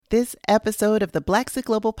This episode of the Blacksit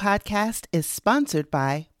Global podcast is sponsored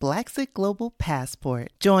by Blacksit Global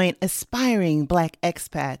Passport. Join aspiring Black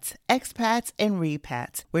expats, and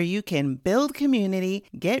repats, where you can build community,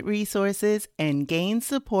 get resources, and gain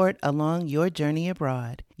support along your journey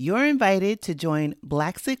abroad. You're invited to join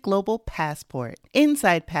Blacksit Global Passport.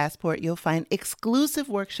 Inside Passport, you'll find exclusive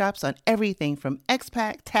workshops on everything from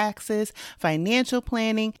expat taxes, financial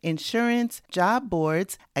planning, insurance, job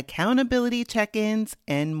boards, accountability check-ins,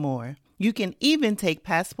 and more. You can even take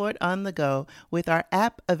Passport on the go with our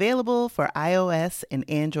app available for iOS and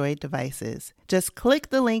Android devices. Just click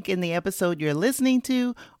the link in the episode you're listening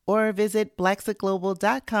to or visit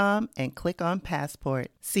blacksitglobal.com and click on Passport.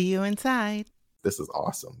 See you inside. This is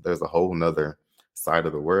awesome. There's a whole nother side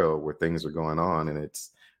of the world where things are going on, and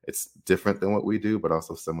it's different than what we do, but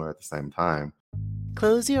also similar at the same time.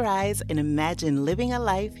 Close your eyes and imagine living a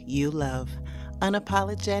life you love,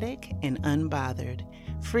 unapologetic and unbothered.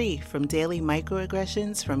 Free from daily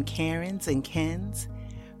microaggressions from Karens and Kens.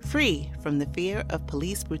 Free from the fear of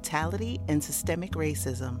police brutality and systemic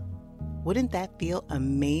racism. Wouldn't that feel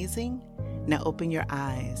amazing? Now open your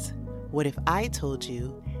eyes. What if I told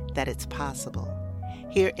you that it's possible?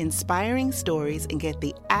 Hear inspiring stories and get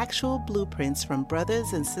the actual blueprints from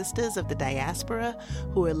brothers and sisters of the diaspora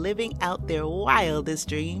who are living out their wildest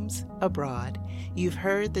dreams abroad. You've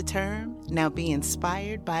heard the term, now be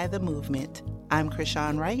inspired by the movement. I'm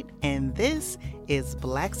Krishan Wright, and this is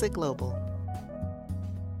Blacksit Global.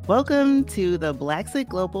 Welcome to the Blacksit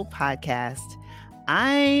Global podcast.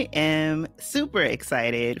 I am super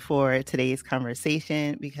excited for today's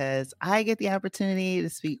conversation because I get the opportunity to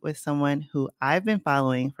speak with someone who I've been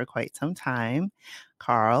following for quite some time,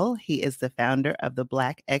 Carl. He is the founder of the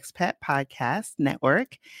Black Expat Podcast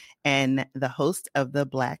Network and the host of the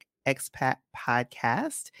Black Expat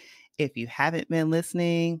Podcast. If you haven't been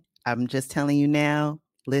listening, I'm just telling you now,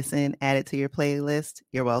 listen, add it to your playlist.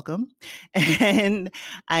 You're welcome. And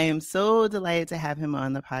I am so delighted to have him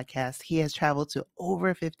on the podcast. He has traveled to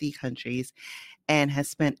over 50 countries and has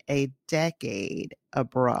spent a decade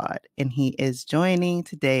abroad. And he is joining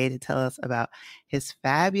today to tell us about his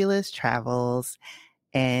fabulous travels.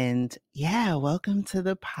 And yeah, welcome to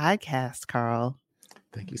the podcast, Carl.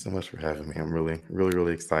 Thank you so much for having me. I'm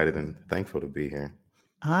really excited and thankful to be here.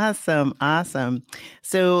 Awesome.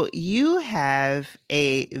 So you have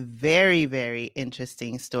a very, very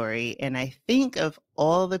interesting story. And I think of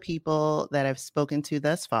all the people that I've spoken to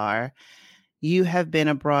thus far, you have been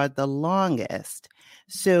abroad the longest.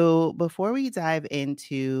 So before we dive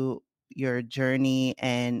into your journey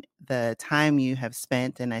and the time you have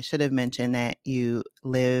spent, and I should have mentioned that you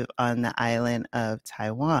live on the island of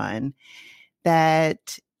Taiwan,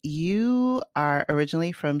 that you are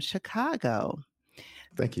originally from Chicago.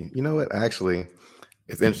 Thank you. You know what? Actually,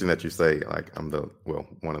 it's interesting that you say like I'm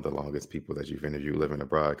one of the longest people that you've interviewed living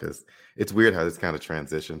abroad, because it's weird how this kind of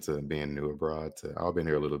transition to being new abroad to I've been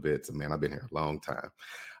here a little bit to man, I've been here a long time.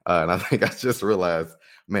 And I think I just realized,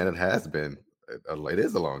 man, it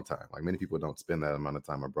is a long time. Like many people don't spend that amount of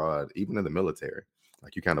time abroad, even in the military.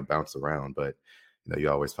 Like you kind of bounce around, but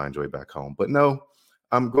you always find joy back home. But no,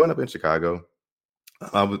 I'm growing up in Chicago.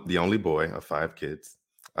 I was the only boy of 5 kids.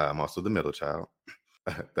 I'm also the middle child.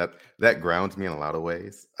 That grounds me in a lot of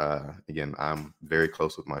ways. Again, I'm very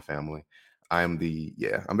close with my family. I'm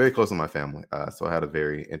very close with my family. So I had a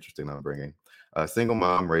very interesting upbringing. Single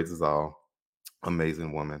mom, raises all,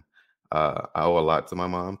 amazing woman. I owe a lot to my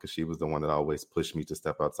mom because she was the one that always pushed me to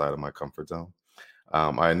step outside of my comfort zone.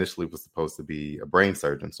 I initially was supposed to be a brain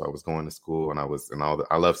surgeon, so I was going to school and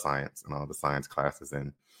I love science and all the science classes.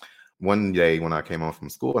 And one day when I came home from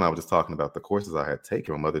school and I was just talking about the courses I had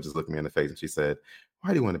taken, my mother just looked me in the face and she said, "Why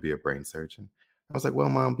do you want to be a brain surgeon?" I was like, "Well,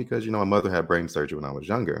 Mom, because, my mother had brain surgery when I was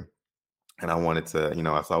younger. And I wanted to,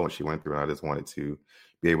 I saw what she went through and I just wanted to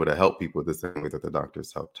be able to help people the same way that the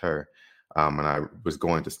doctors helped her. And I was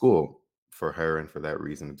going to school for her and for that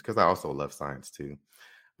reason, because I also love science too.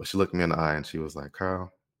 But she looked me in the eye and she was like,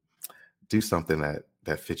 "Carl, do something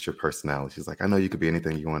that fits your personality." She's like, "I know you could be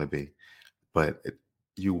anything you want to be, but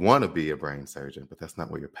you want to be a brain surgeon, but that's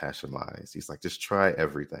not where your passion lies." He's like, "Just try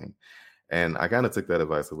everything." And I kind of took that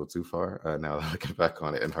advice a little too far now that I look back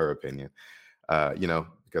on it, in her opinion,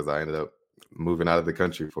 because I ended up moving out of the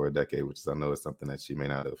country for a decade, which I know is something that she may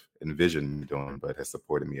not have envisioned me doing, but has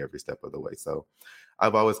supported me every step of the way. So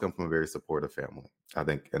I've always come from a very supportive family, I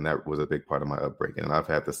think, and that was a big part of my upbringing. And I've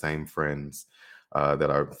had the same friends that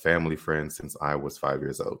are family friends since I was 5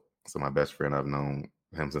 years old. So my best friend, I've known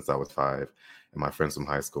him since I was 5. And my friends from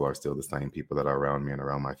high school are still the same people that are around me and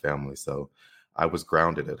around my family. So I was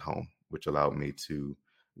grounded at home, which allowed me to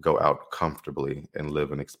go out comfortably and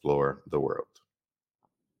live and explore the world.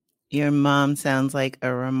 Your mom sounds like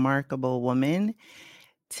a remarkable woman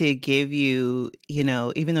to give you,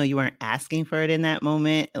 even though you weren't asking for it in that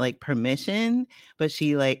moment, like permission, but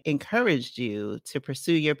she like encouraged you to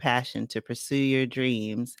pursue your passion, to pursue your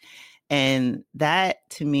dreams. And that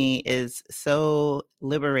to me is so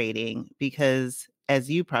liberating because, as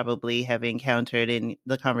you probably have encountered in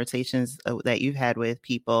the conversations that you've had with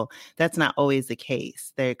people, that's not always the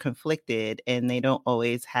case. They're conflicted and they don't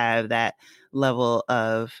always have that level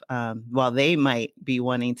of, while they might be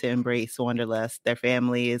wanting to embrace wanderlust, their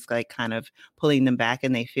family is like kind of pulling them back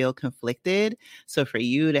and they feel conflicted. So for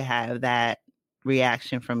you to have that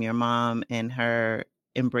reaction from your mom and her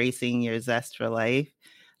embracing your zest for life,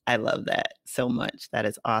 I love that so much. That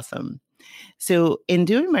is awesome. So, in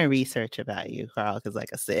doing my research about you, Carl, because like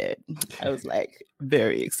I said, I was like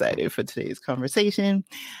very excited for today's conversation.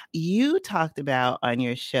 You talked about on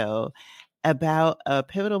your show about a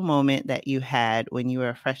pivotal moment that you had when you were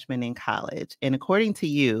a freshman in college. And according to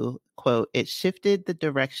you, quote, it shifted the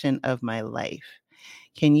direction of my life.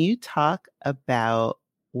 Can you talk about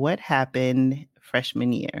what happened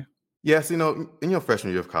freshman year? Yes, in your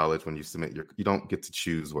freshman year of college, when you submit you don't get to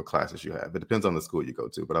choose what classes you have. It depends on the school you go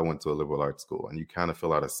to, but I went to a liberal arts school, and you kind of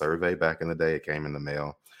fill out a survey back in the day. It came in the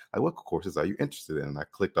mail. Like, what courses are you interested in? And I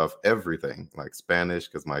clicked off everything, like Spanish,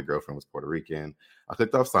 because my girlfriend was Puerto Rican. I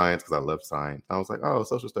clicked off science because I loved science. I was like, oh,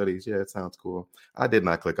 social studies. Yeah, it sounds cool. I did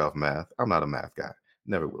not click off math. I'm not a math guy.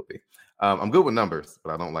 Never will be. I'm good with numbers,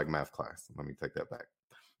 but I don't like math class. Let me take that back.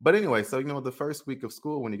 But anyway, so, the first week of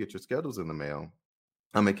school, when you get your schedules in the mail,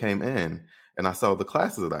 it came in and I saw the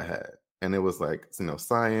classes that I had. And it was like,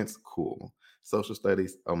 science, cool. Social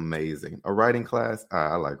studies, amazing. A writing class,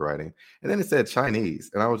 I like writing. And then it said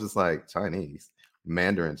Chinese. And I was just like, Chinese,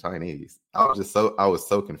 Mandarin Chinese. I was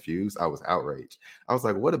so confused. I was outraged. I was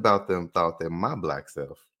like, what about them thought that my Black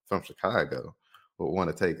self from Chicago would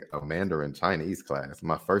want to take a Mandarin Chinese class,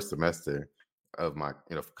 my first semester of my,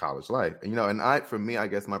 college life. And for me, I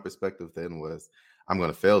guess my perspective then was, I'm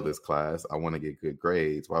going to fail this class. I want to get good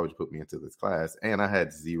grades. Why would you put me into this class? And I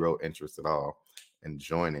had zero interest at all in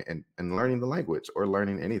joining and learning the language or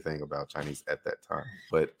learning anything about Chinese at that time.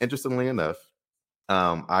 But interestingly enough,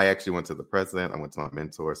 I actually went to the president. I went to my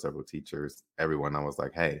mentor, several teachers, everyone. I was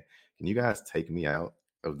like, hey, can you guys take me out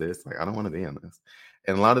of this? Like, I don't want to be in this.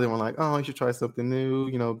 And a lot of them were like, oh, you should try something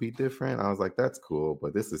new, be different. I was like, that's cool,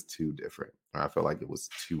 but this is too different. I felt like it was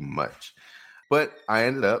too much. But I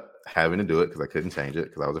ended up having to do it because I couldn't change it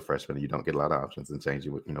because I was a freshman and you don't get a lot of options in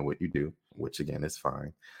changing what you do, which again is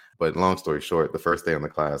fine. But long story short, the first day in the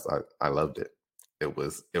class, I loved it. It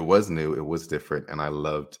was new, it was different, and I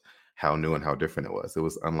loved how new and how different it was. It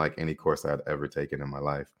was unlike any course I had ever taken in my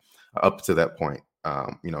life up to that point,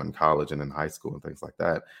 in college and in high school and things like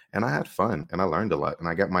that. And I had fun and I learned a lot. And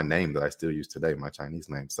I got my name that I still use today, my Chinese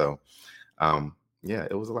name. So, yeah,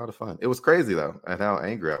 it was a lot of fun. It was crazy, though, at how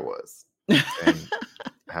angry I was and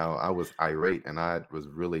how I was irate. And I was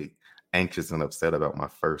really anxious and upset about my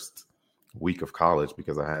first week of college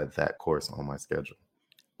because I had that course on my schedule.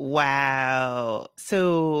 Wow.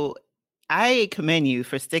 So I commend you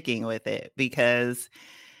for sticking with it because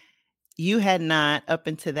you had not, up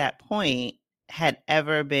until that point, had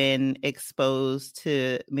ever been exposed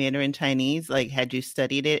to Mandarin Chinese. Like, had you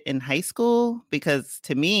studied it in high school? Because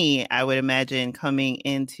to me, I would imagine coming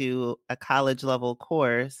into a college level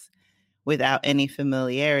course without any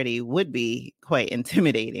familiarity would be quite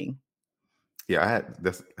intimidating. Yeah, I had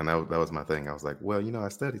this, and that was my thing. I was like, well, I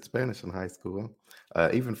studied Spanish in high school.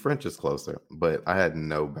 Even French is closer, but I had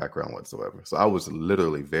no background whatsoever. So I was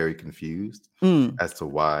literally very confused as to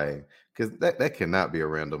why, because that cannot be a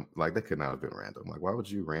random, like that could not have been random. Like, why would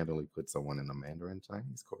you randomly put someone in a Mandarin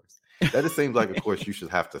Chinese course? That just seems like a course you should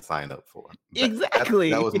have to sign up for.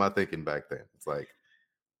 Exactly. That was my thinking back then. It's like,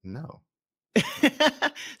 no.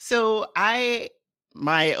 So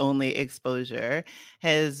my only exposure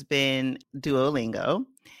has been Duolingo,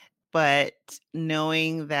 but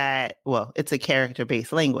knowing that, well, it's a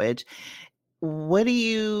character-based language,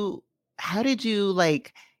 how did you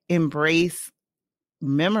like embrace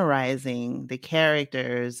memorizing the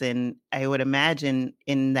characters? And I would imagine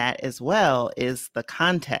in that as well is the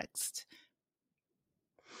context.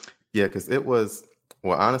 Yeah, because it was,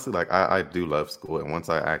 well, honestly, like I do love school. And once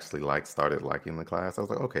I actually started liking the class, I was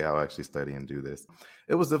like, okay, I'll actually study and do this.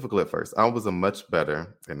 It was difficult at first. I was a much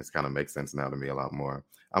better, and this kind of makes sense now to me a lot more.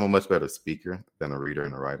 I'm a much better speaker than a reader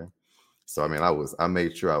and a writer. So, I mean, I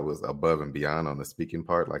made sure I was above and beyond on the speaking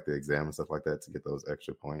part, like the exam and stuff like that to get those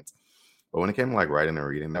extra points. But when it came to like writing and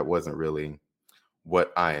reading, that wasn't really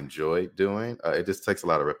what I enjoyed doing. It just takes a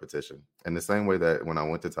lot of repetition. In the same way that when I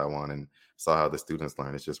went to Taiwan and saw how the students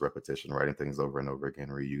learn. It's just repetition, writing things over and over again,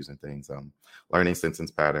 reusing things, learning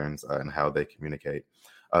sentence patterns and how they communicate.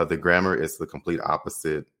 The grammar is the complete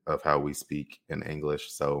opposite of how we speak in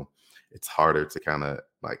English. So it's harder to kind of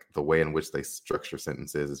like the way in which they structure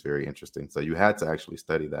sentences is very interesting. So you had to actually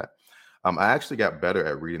study that. I actually got better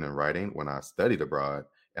at reading and writing when I studied abroad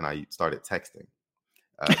and I started texting,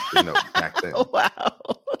 back then. Wow.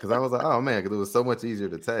 Because I was like, oh man, because it was so much easier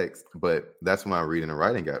to text. But that's when my reading and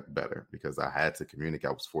writing got better because I had to communicate.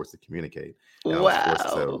 I was forced to communicate. And I was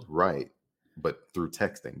forced to write, but through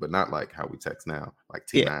texting, but not like how we text now, like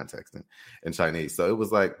T9 texting in Chinese. So it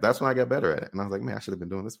was like, that's when I got better at it. And I was like, man, I should have been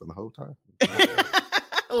doing this for the whole time.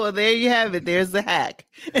 Well, there you have it. There's the hack.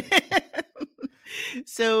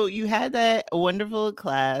 So you had that wonderful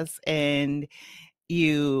class and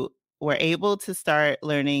you were able to start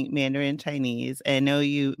learning Mandarin Chinese. I know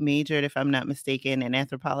you majored, if I'm not mistaken, in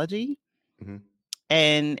anthropology. Mm-hmm.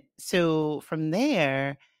 And so from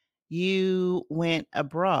there, you went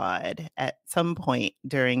abroad at some point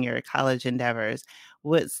during your college endeavors.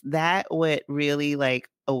 Was that what really like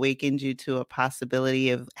awakened you to a possibility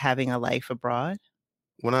of having a life abroad?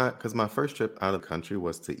 Because my first trip out of the country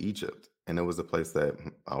was to Egypt, and it was a place that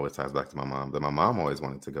always ties back to my mom, that my mom always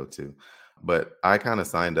wanted to go to. But I kind of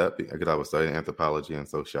signed up because I was studying anthropology and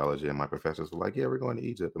sociology, and my professors were like, yeah, we're going to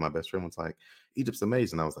Egypt. And my best friend was like, Egypt's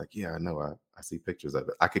amazing. I was like, yeah, I know. I see pictures of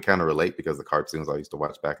it. I could kind of relate because the cartoons I used to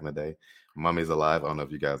watch back in the day. Mummy's Alive. I don't know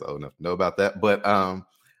if you guys are old enough to know about that, but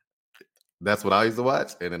that's what I used to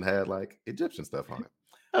watch, and it had like Egyptian stuff on it.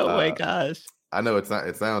 Oh my gosh. I know it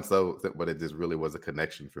sounds so, but it just really was a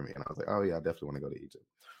connection for me. And I was like, oh yeah, I definitely want to go to Egypt.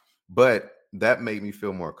 But that made me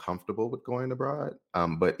feel more comfortable with going abroad.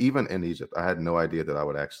 But even in Egypt, I had no idea that I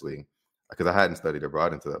would actually, because I hadn't studied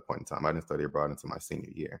abroad until that point in time. I didn't study abroad until my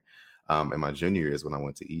senior year. And my junior year is when I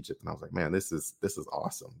went to Egypt. And I was like, man, this is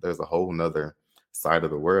awesome. There's a whole nother side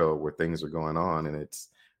of the world where things are going on. And it's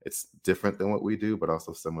different than what we do, but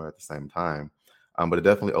also similar at the same time. But it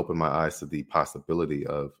definitely opened my eyes to the possibility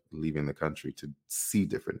of leaving the country to see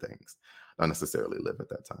different things, not necessarily live at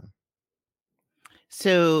that time.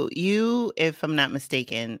 So you, if I'm not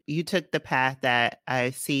mistaken, you took the path that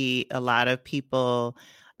I see a lot of people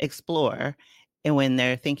explore. And when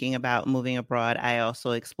they're thinking about moving abroad, I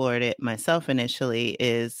also explored it myself initially,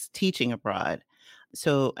 is teaching abroad.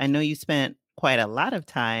 So I know you spent quite a lot of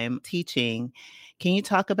time teaching. Can you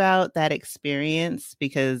talk about that experience?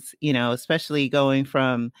 Because, especially going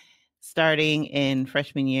from starting in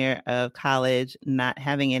freshman year of college, not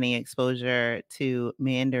having any exposure to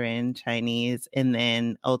Mandarin Chinese, and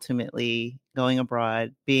then ultimately going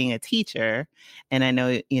abroad, being a teacher. And I know,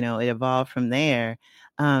 it evolved from there.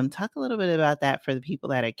 Talk a little bit about that for the people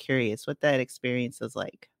that are curious, what that experience was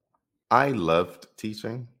like. I loved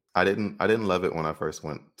teaching. I didn't love it when I first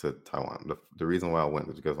went to Taiwan. The reason why I went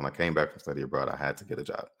was because when I came back from study abroad, I had to get a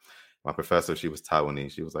job. My professor, she was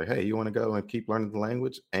Taiwanese. She was like, hey, you want to go and keep learning the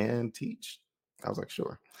language and teach? I was like,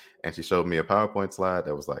 sure. And she showed me a PowerPoint slide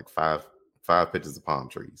that was like five pictures of palm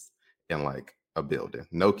trees in like a building.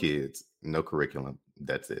 No kids, no curriculum.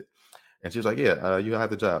 That's it. And she was like, yeah, you have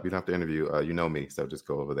the job. You don't have to interview. You know me. So just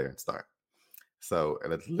go over there and start. So,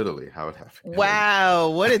 and that's literally how it happened. Wow,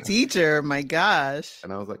 what a teacher. My gosh.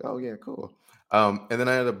 And I was like, oh yeah, cool. And then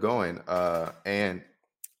I ended up going. And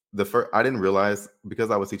I didn't realize,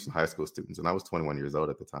 because I was teaching high school students and I was 21 years old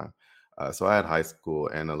at the time. So I had high school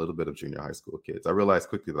and a little bit of junior high school kids. I realized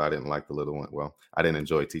quickly that I didn't like the little one. Well, I didn't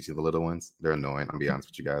enjoy teaching the little ones. They're annoying. I'll be honest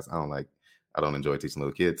with you guys. I don't enjoy teaching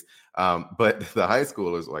little kids. But the high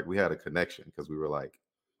schoolers, like, we had a connection because we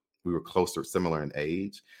were closer, similar in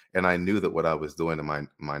age. And I knew that what I was doing and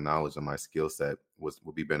my knowledge and my skill set would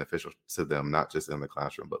be beneficial to them, not just in the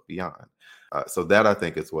classroom, but beyond. So that, I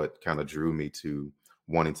think, is what kind of drew me to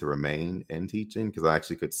wanting to remain in teaching, because I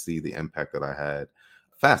actually could see the impact that I had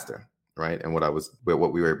faster, right? And what we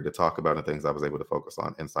were able to talk about and things I was able to focus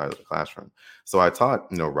on inside of the classroom. So I taught,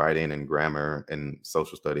 writing and grammar and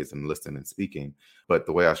social studies and listening and speaking. But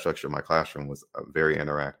the way I structured my classroom was very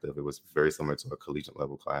interactive. It was very similar to a collegiate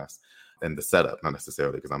level class. And the setup, not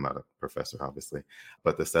necessarily because I'm not a professor, obviously,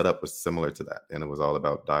 but the setup was similar to that. And it was all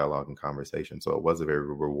about dialogue and conversation. So it was a very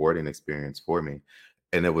rewarding experience for me.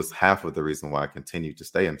 And it was half of the reason why I continued to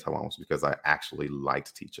stay in Taiwan, was because I actually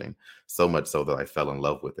liked teaching, so much so that I fell in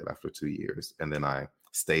love with it after 2 years. And then I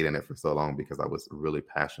stayed in it for so long because I was really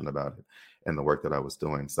passionate about it and the work that I was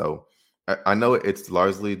doing. So I know it's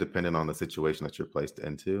largely dependent on the situation that you're placed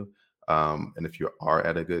into. And if you are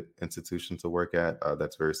at a good institution to work at,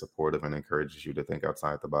 that's very supportive and encourages you to think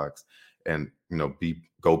outside the box and,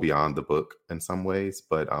 go beyond the book in some ways.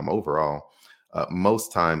 But overall,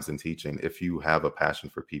 most times in teaching, if you have a passion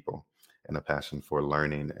for people, and a passion for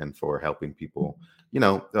learning and for helping people,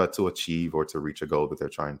 to achieve or to reach a goal that they're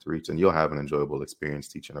trying to reach. And you'll have an enjoyable experience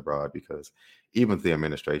teaching abroad, because even if the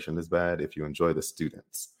administration is bad, if you enjoy the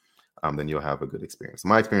students, then you'll have a good experience.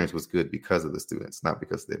 My experience was good because of the students, not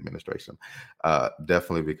because of the administration.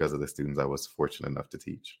 Definitely because of the students I was fortunate enough to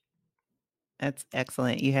teach. That's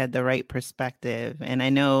excellent. You had the right perspective, and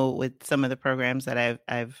I know with some of the programs that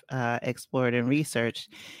I've explored and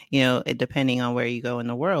researched, depending on where you go in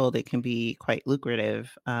the world, it can be quite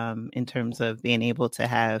lucrative in terms of being able to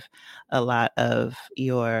have a lot of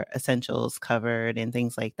your essentials covered and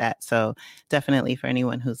things like that. So definitely for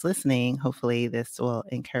anyone who's listening, hopefully this will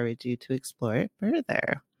encourage you to explore it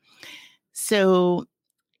further. So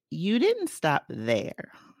you didn't stop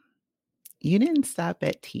there. You didn't stop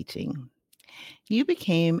at teaching. You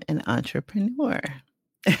became an entrepreneur.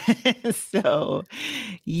 So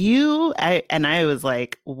I was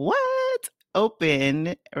like, what?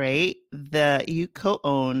 Open, right? You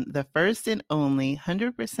co-own the first and only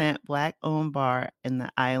 100% Black-owned bar in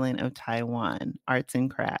the island of Taiwan, Arts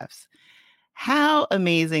and Crafts. How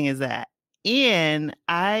amazing is that? And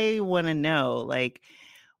I want to know, like,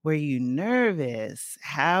 were you nervous?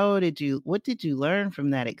 What did you learn from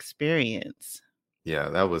that experience? Yeah,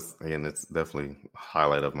 that was, again, it's definitely a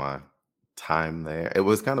highlight of my time there. It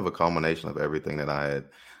was kind of a culmination of everything that I had,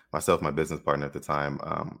 myself, my business partner at the time,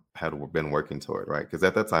 had been working toward, right? Because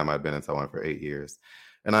at that time I'd been in Taiwan for 8 years,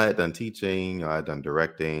 and I had done teaching, I had done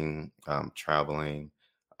directing, traveling,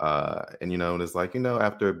 and it's like,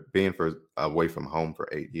 after being away from home for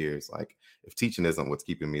 8 years, like, if teaching isn't what's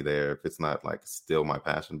keeping me there, if it's not like still my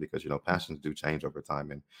passion, because passions do change over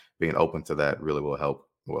time, and being open to that really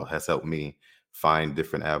has helped me find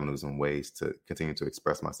different avenues and ways to continue to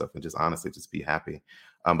express myself and just honestly just be happy.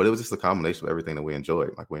 But it was just a combination of everything that we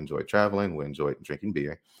enjoyed. Like, we enjoyed traveling, we enjoyed drinking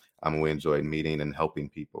beer, we enjoyed meeting and helping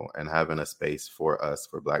people, and having a space for us,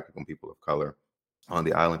 for Black people and people of color on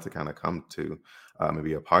the island to kind of come to and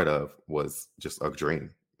be a part of, was just a dream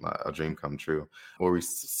come true. We were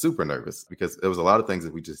super nervous because there was a lot of things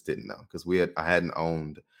that we just didn't know, because I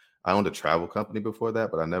owned a travel company before that,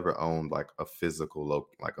 but I never owned like a physical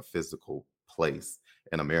place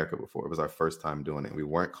in America before. It was our first time doing it. We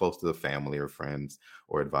weren't close to the family or friends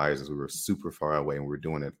or advisors. We were super far away, and we were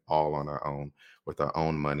doing it all on our own with our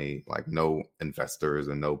own money, like no investors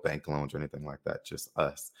and no bank loans or anything like that, just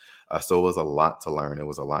us. So it was a lot to learn. It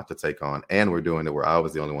was a lot to take on. And we're doing it where I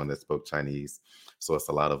was the only one that spoke Chinese. So it's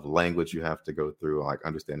a lot of language you have to go through, like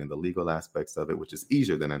understanding the legal aspects of it, which is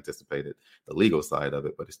easier than anticipated, the legal side of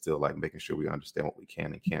it, but it's still like making sure we understand what we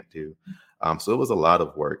can and can't do. So it was a lot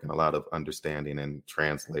of work and a lot of understanding and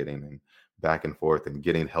translating and back and forth and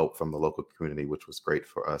getting help from the local community, which was great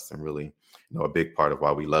for us, and really, a big part of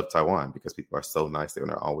why we love Taiwan, because people are so nice there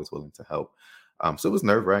and they're always willing to help. So it was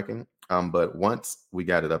nerve-wracking. But once we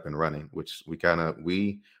got it up and running, which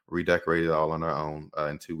we redecorated all on our own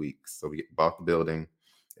in 2 weeks. So we bought the building,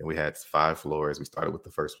 and we had 5 floors. We started with the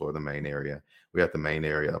first floor, the main area. We got the main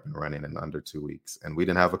area up and running in under 2 weeks. And we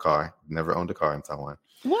didn't have a car, never owned a car in Taiwan.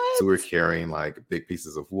 What? So we were carrying like big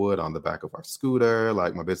pieces of wood on the back of our scooter.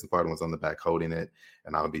 Like, my business partner was on the back holding it,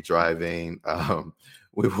 and I would be driving.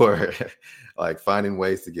 We were like finding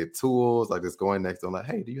ways to get tools, like just going next to them, like,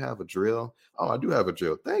 hey, do you have a drill? Oh, I do have a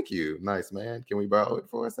drill. Thank you. Nice, man. Can we borrow it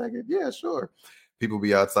for a second? Yeah, sure. People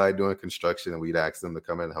be outside doing construction, and we'd ask them to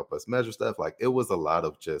come in and help us measure stuff. Like, it was a lot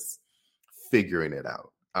of just figuring it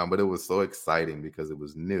out. But it was so exciting because it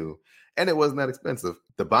was new and it wasn't that expensive.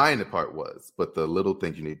 The buying the part was, but the little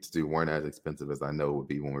things you need to do weren't as expensive as I know it would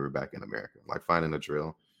be when we were back in America. Like finding a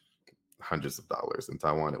drill, hundreds of dollars. In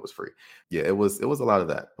Taiwan, it was free. Yeah, it was a lot of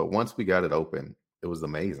that. But once we got it open, it was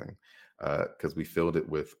amazing because we filled it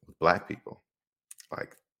with Black people.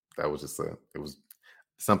 Like, that was it was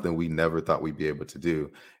something we never thought we'd be able to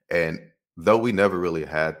do. And though we never really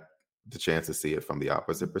had the chance to see it from the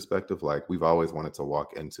opposite perspective, like, we've always wanted to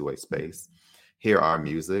walk into a space, hear our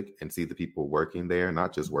music, and see the people working there,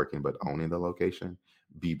 not just working, but owning the location,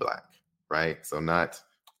 be Black, right? So not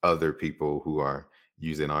other people who are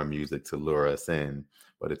using our music to lure us in,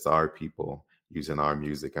 but it's our people using our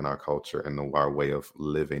music and our culture and our way of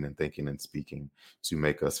living and thinking and speaking to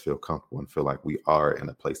make us feel comfortable and feel like we are in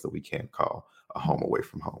a place that we can't call a home away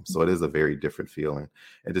from home. So it is a very different feeling.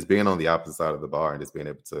 And just being on the opposite side of the bar and just being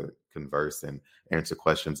able to converse and answer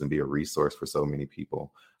questions and be a resource for so many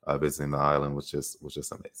people visiting the island was just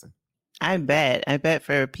amazing. I bet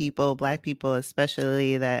for people, Black people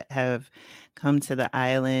especially, that have come to the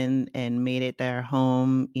island and made it their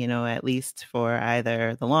home, at least for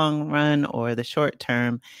either the long run or the short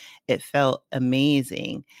term, it felt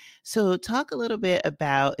amazing. So talk a little bit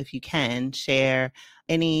about, if you can, share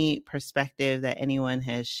any perspective that anyone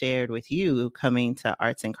has shared with you coming to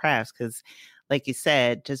arts and crafts. Because like you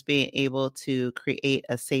said, just being able to create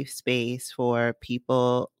a safe space for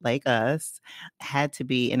people like us had to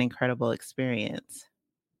be an incredible experience.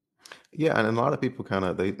 Yeah, and a lot of people kind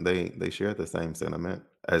of they share the same sentiment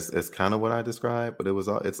as kind of what I described, but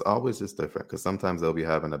it's always just different because sometimes they'll be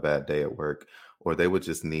having a bad day at work, or they would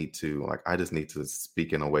just need to like I just need to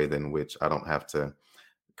speak in a way in which I don't have to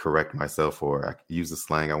correct myself or I can use the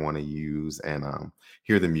slang I want to use and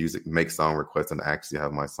hear the music, make song requests, and actually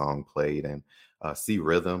have my song played and see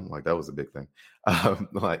rhythm. Like that was a big thing.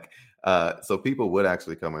 So people would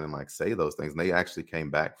actually come in and like say those things, and they actually came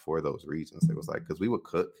back for those reasons. It was like because we would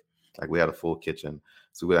cook, like we had a full kitchen,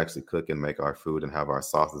 so we would actually cook and make our food and have our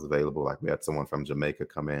sauces available. Like we had someone from Jamaica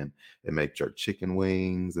come in and make jerk chicken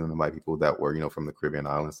wings, and invite people that were from the Caribbean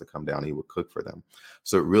islands to come down. He would cook for them.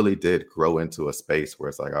 So it really did grow into a space where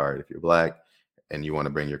it's like, all right, if you're Black and you want to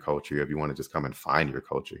bring your culture here, if you want to just come and find your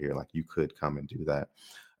culture here, like you could come and do that.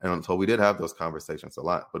 And so we did have those conversations a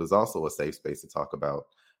lot, but it's also a safe space to talk about,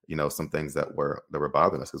 some things that were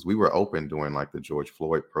bothering us because we were open during like the George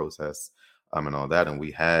Floyd protests and all that. And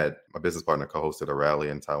we had my business partner co-hosted a rally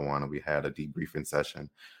in Taiwan, and we had a debriefing session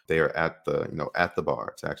there at the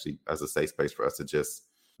bar to actually as a safe space for us to just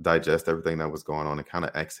digest everything that was going on and kind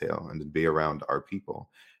of exhale and to be around our people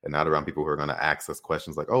and not around people who are going to ask us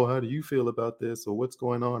questions like, oh, how do you feel about this? Or what's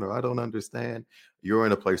going on? Or I don't understand. You're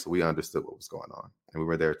in a place where we understood what was going on. And we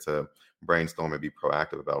were there to brainstorm and be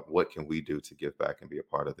proactive about what can we do to give back and be a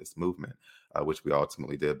part of this movement, which we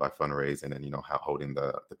ultimately did by fundraising and, holding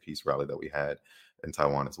the peace rally that we had in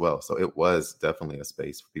Taiwan as well. So it was definitely a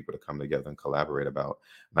space for people to come together and collaborate about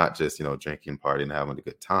not just, drinking, partying, and having a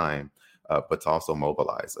good time, but to also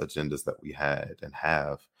mobilize agendas that we had and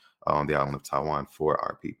have on the island of Taiwan for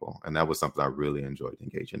our people. And that was something I really enjoyed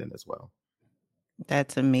engaging in as well.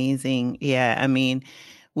 That's amazing. Yeah, I mean,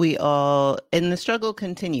 we all and the struggle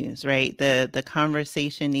continues, right? The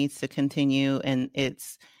conversation needs to continue, and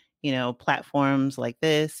it's, platforms like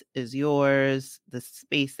this is yours, the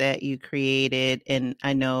space that you created. And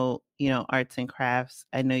I know, arts and crafts,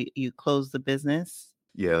 I know you closed the business.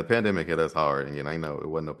 Yeah, the pandemic hit us hard, and I know it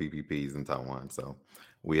wasn't no PPPs in Taiwan, so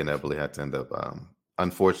we inevitably had to end up,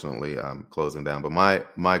 unfortunately, closing down. But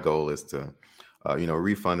my goal is to,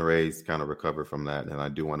 refundraise, kind of recover from that, and I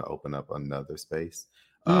do want to open up another space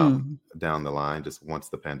Mm, down the line, just once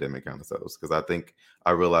the pandemic kind of settles, because I think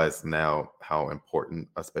I realize now how important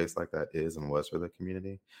a space like that is and was for the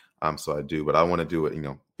community. So I do, but I want to do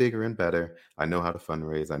it, bigger and better. I know how to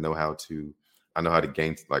fundraise. I know how to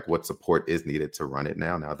gain like what support is needed to run it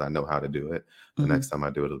now. Now that I know how to do it, the mhm, next time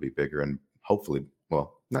I do it, it'll be bigger and hopefully,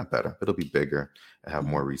 well, not better, it'll be bigger and have mhm.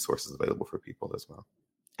 more resources available for people as well.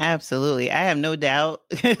 Absolutely. I have no doubt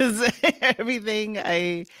because everything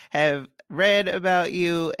I have read about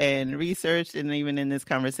you and researched, and even in this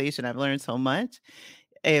conversation, I've learned so much.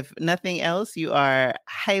 If nothing else, you are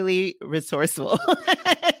highly resourceful.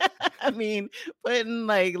 I mean, putting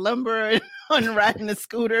like lumber on riding a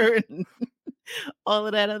scooter and all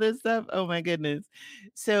of that other stuff. Oh my goodness.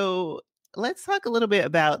 So let's talk a little bit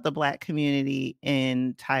about the Black community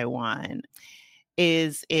in Taiwan.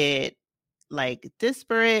 Is it like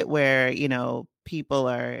disparate where, people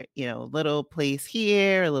are, little place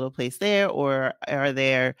here, a little place there, or are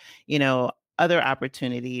there, other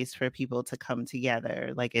opportunities for people to come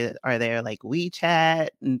together? Like, are there like WeChat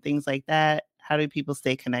and things like that? How do people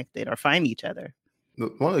stay connected or find each other?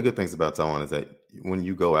 One of the good things about Taiwan is that when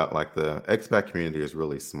you go out, like the expat community is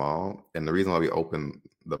really small. And the reason why we opened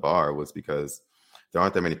the bar was because there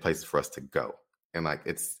aren't that many places for us to go. And like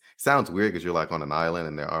sounds weird because you're like on an island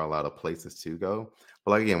and there are a lot of places to go.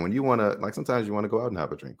 But like again, when you want to like sometimes you want to go out and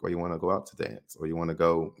have a drink, or you want to go out to dance, or you want to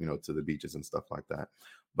go, to the beaches and stuff like that.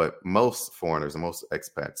 But most foreigners and most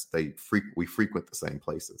expats, we frequent the same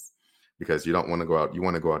places because you don't want to go out. You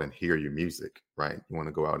want to go out and hear your music, right? You want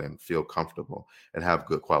to go out and feel comfortable and have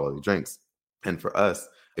good quality drinks. And for us,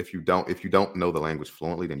 if you don't know the language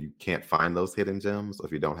fluently, then you can't find those hidden gems. Or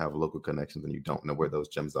if you don't have local connections and you don't know where those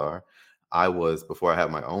gems are. Before I had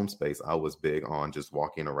my own space, I was big on just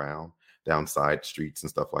walking around down side streets and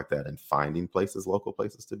stuff like that and finding local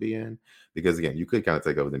places to be in. Because again, you could kind of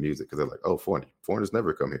take over the music because they're like, oh, foreigners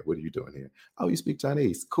never come here. What are you doing here? Oh, you speak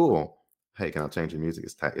Chinese. Cool. Hey, can I change your music?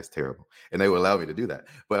 It's terrible. And they would allow me to do that.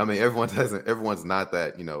 But I mean, everyone's not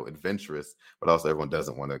that, adventurous, but also everyone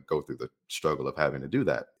doesn't want to go through the struggle of having to do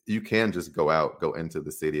that. You can just go into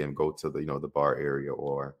the city and go to the bar area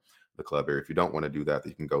or the club area. If you don't want to do that,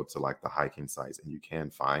 you can go to like the hiking sites and you can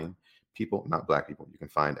find people, not Black people, you can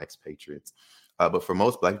find expatriates But for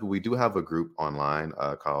most Black people, we do have a group online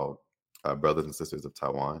called Brothers and Sisters of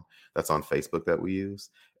Taiwan. That's on Facebook that we use.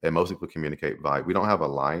 And most people communicate via. We don't have a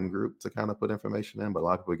line group to kind of put information in, but a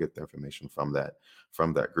lot of people get the information from that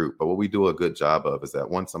group. But what we do a good job of is that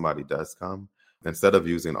once somebody does come, instead of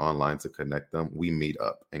using online to connect them, we meet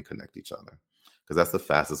up and connect each other, because that's the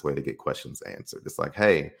fastest way to get questions answered. It's like,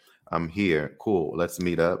 hey, I'm here. Cool. Let's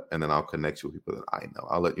meet up. And then I'll connect you with people that I know.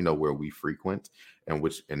 I'll let you know where we frequent and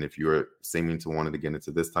if you're seeming to want to get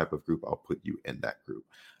into this type of group, I'll put you in that group.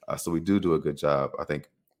 So we do a good job, I think,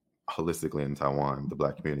 holistically in Taiwan, the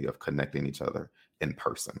Black community, of connecting each other in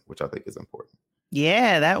person, which I think is important.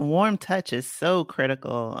 Yeah, that warm touch is so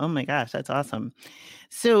critical. Oh my gosh, that's awesome.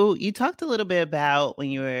 So you talked a little bit about, when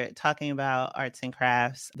you were talking about arts and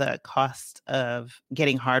crafts, the cost of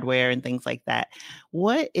getting hardware and things like that.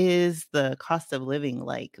 What is the cost of living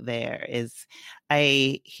like there?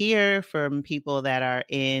 I hear from people that are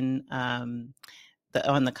in on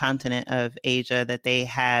the continent of Asia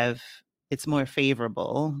that it's more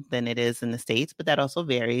favorable than it is in the States, but that also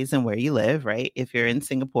varies in where you live, right? If you're in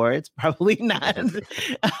Singapore, it's probably not.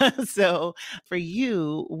 So for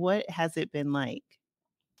you, what has it been like?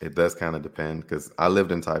 It does kind of depend, because I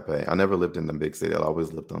lived in Taipei. I never lived in the big city. I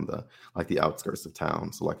always lived on the outskirts of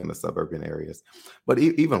town, so like in the suburban areas. But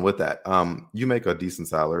even with that, you make a decent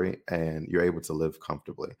salary and you're able to live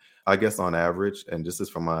comfortably. I guess on average, and just as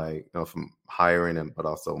from from hiring but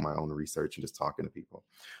also my own research and just talking to people,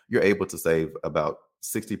 you're able to save about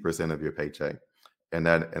 60% of your paycheck. And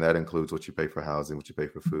that includes what you pay for housing, what you pay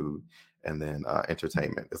for food, and then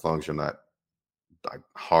entertainment, as long as you're not like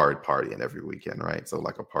hard partying every weekend, right? So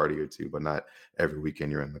like a party or two, but not every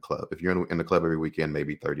weekend you're in the club. If you're in the club every weekend,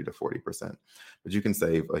 maybe 30 to 40%. But you can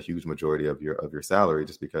save a huge majority of your salary,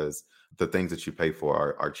 just because the things that you pay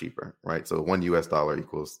for are cheaper, right? So $1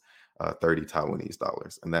 equals 30 Taiwanese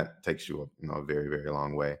dollars, and that takes you a very, very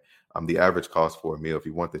long way. The average cost for a meal, if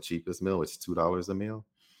you want the cheapest meal, it's $2 a meal.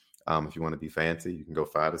 If you want to be fancy, you can go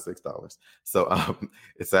 $5 to $6. So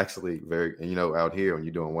it's actually out here when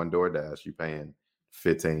you're doing one DoorDash, you're paying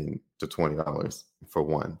 $15 to $20 for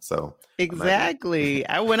one. So exactly.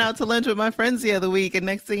 I went out to lunch with my friends the other week, and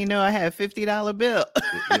next thing you know, I had a $50 bill.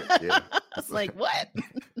 Yeah. I was like, what?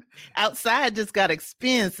 Outside just got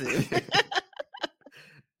expensive.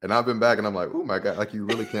 And I've been back and I'm like, oh my God, like you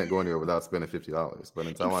really can't go anywhere without spending $50. But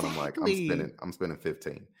in Taiwan, exactly. I'm spending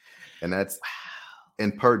 15. And that's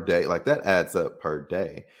and per day, like that adds up per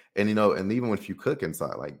day. And and even if you cook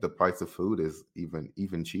inside, like the price of food is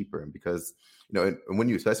even cheaper. And because and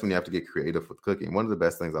especially when you have to get creative with cooking, one of the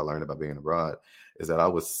best things I learned about being abroad is that I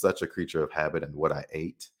was such a creature of habit and what I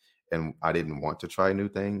ate, and I didn't want to try new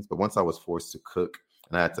things. But once I was forced to cook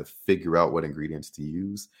and I had to figure out what ingredients to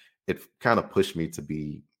use, it kind of pushed me to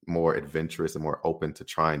be more adventurous and more open to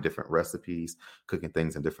trying different recipes, cooking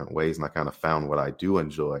things in different ways. And I kind of found what I do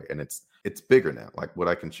enjoy, and it's bigger now. Like what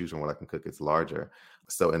I can choose and what I can cook, it's larger.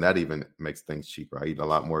 So, and that even makes things cheaper. I eat a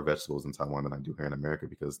lot more vegetables in Taiwan than I do here in America,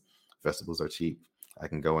 because vegetables are cheap. I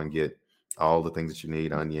can go and get all the things that you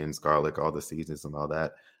need, onions, garlic, all the seasonings and all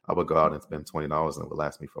that. I would go out and spend $20 and it would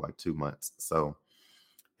last me for like 2 months. So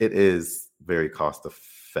it is very cost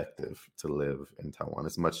effective to live in Taiwan.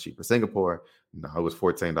 It's much cheaper. Singapore, no, it was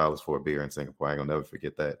 $14 for a beer in Singapore. I ain't gonna never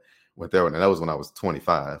forget that. Went there, and that was when I was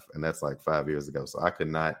 25, and that's like 5 years ago. So I could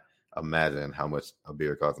not imagine how much a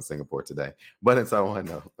beer costs in Singapore today. But in Taiwan,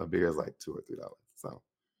 no, a beer is like $2 or $3. So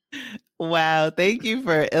wow, thank you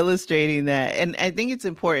for illustrating that. And I think it's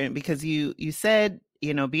important because you said,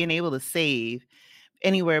 being able to save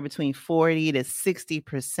anywhere between 40 to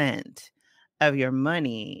 60% of your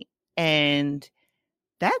money. And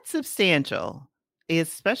that's substantial,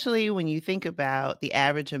 especially when you think about the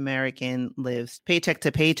average American lives paycheck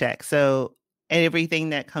to paycheck. So everything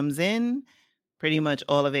that comes in, pretty much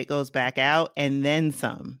all of it goes back out and then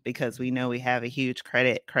some, because we know we have a huge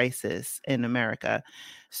credit crisis in America.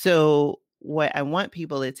 So what I want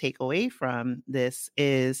people to take away from this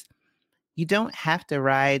is you don't have to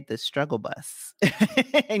ride the struggle bus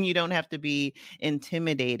and you don't have to be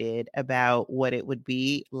intimidated about what it would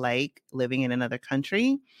be like living in another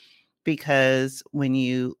country. Because when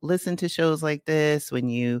you listen to shows like this, when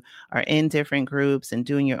you are in different groups and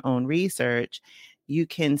doing your own research, you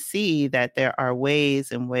can see that there are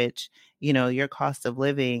ways in which, your cost of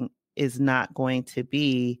living is not going to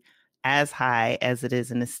be as high as it is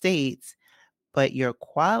in the States, but your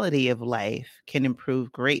quality of life can improve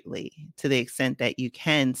greatly to the extent that you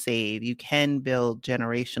can save, you can build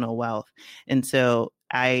generational wealth. And so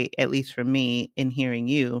at least for me, in hearing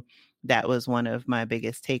you, that was one of my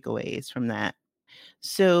biggest takeaways from that.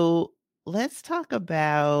 So let's talk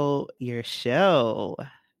about your show.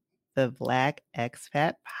 the Black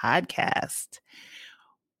Expat Podcast.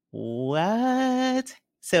 What?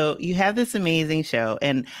 So you have this amazing show,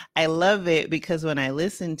 and I love it because when I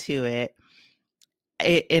listen to it,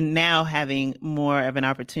 and now having more of an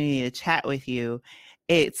opportunity to chat with you,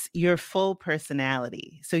 it's your full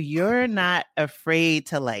personality. So you're not afraid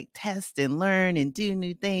to like test and learn and do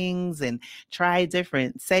new things and try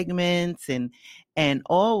different segments, and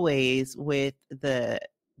always with the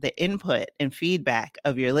input and feedback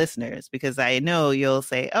of your listeners, because I know you'll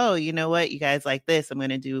say, oh, you know what, you guys like this, I'm going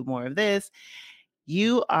to do more of this.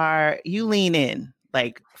 You lean in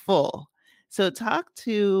like full. So talk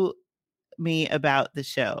to me about the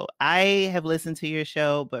show. I have listened to your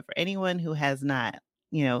show, but for anyone who has not,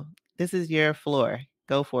 this is your floor.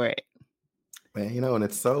 Go for it. Man, and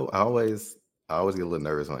it's so I always get a little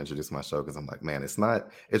nervous when I introduce my show because I'm like, man, it's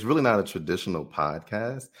really not a traditional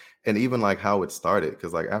podcast. And even like how it started,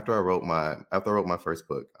 because like after I wrote my first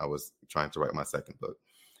book, I was trying to write my second book.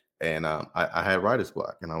 And I had writer's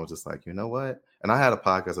block, and I was just like, you know what? And I had a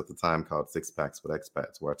podcast at the time called Six Packs with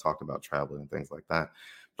Expats, where I talked about travel and things like that.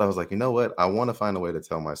 But I was like, you know what? I want to find a way to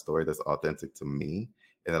tell my story that's authentic to me,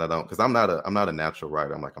 and that I don't, because I'm not a natural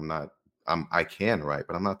writer. I can write,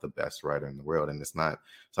 but I'm not the best writer in the world, and it's not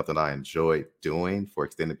something I enjoy doing for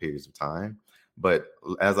extended periods of time. But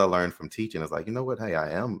as I learned from teaching, it's like, you know what? Hey,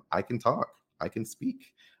 I can talk, I can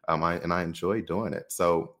speak, I enjoy doing it.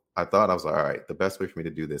 So I was like, all right, the best way for me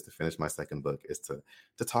to do this, to finish my second book, is to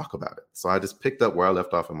talk about it. So I just picked up where I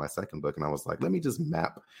left off in my second book, and I was like, let me just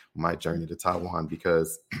map my journey to Taiwan,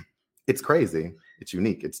 because it's crazy, it's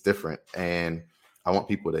unique, it's different, and I want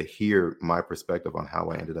people to hear my perspective on how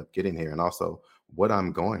I ended up getting here, and also what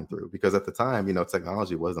I'm going through. Because at the time,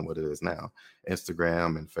 technology wasn't what it is now.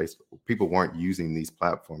 Instagram and Facebook, people weren't using these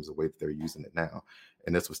platforms the way that they're using it now.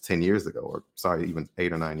 And this was 10 years ago, or sorry, even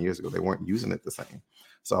 8 or 9 years ago. They weren't using it the same.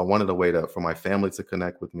 So I wanted a way for my family to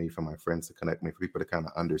connect with me, for my friends to connect with me, for people to kind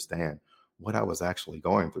of understand what I was actually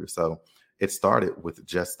going through. So it started with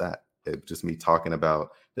just that. Just me talking about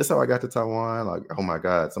this is how I got to Taiwan. Like, oh my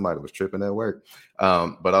God, somebody was tripping at work.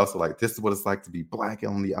 But also like, this is what it's like to be Black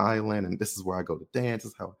on the island. And this is where I go to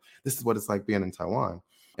dance. This is what it's like being in Taiwan.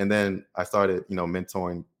 And then I started,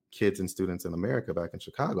 mentoring kids and students in America back in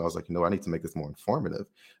Chicago. I was like, I need to make this more informative.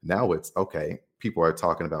 Now it's okay. People are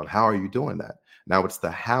talking about, how are you doing that? Now it's the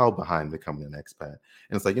how behind becoming an expat.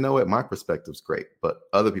 And it's like, you know what? My perspective's great, but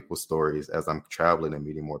other people's stories, as I'm traveling and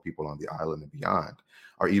meeting more people on the island and beyond,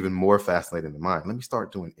 are even more fascinating than mine. Let me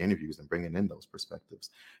start doing interviews and bringing in those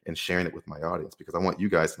perspectives and sharing it with my audience, because I want you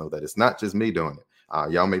guys to know that it's not just me doing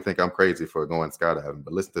it. Y'all may think I'm crazy for going skydiving,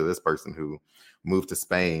 but listen to this person who moved to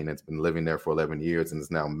Spain and has been living there for 11 years and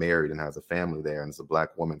is now married and has a family there, and is a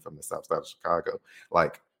Black woman from the South Side of Chicago.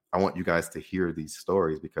 Like, I want you guys to hear these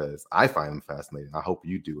stories because I find them fascinating. I hope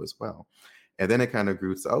you do as well. And then it kind of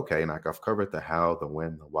grew to, okay, and like I've covered the how, the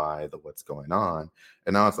when, the why, the what's going on.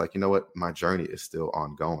 And now it's like, you know what? My journey is still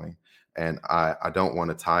ongoing. And I don't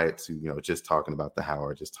want to tie it to, just talking about the how,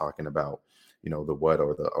 or just talking about, the what,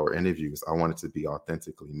 or interviews. I want it to be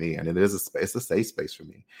authentically me. And it's a safe space for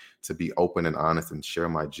me to be open and honest and share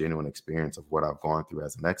my genuine experience of what I've gone through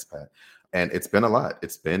as an expat. And it's been a lot.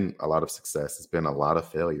 It's been a lot of success. It's been a lot of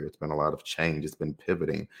failure. It's been a lot of change. It's been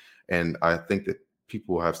pivoting. And I think that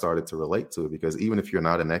people have started to relate to it, because even if you're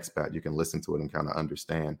not an expat, you can listen to it and kind of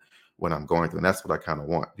understand what I'm going through. And that's what I kind of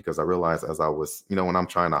want, because I realized as I was, when I'm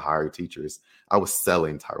trying to hire teachers, I was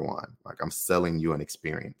selling Taiwan. Like, I'm selling you an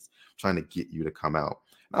experience, trying to get you to come out.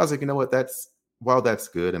 And I was like, you know what, while that's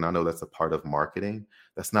good, and I know that's a part of marketing,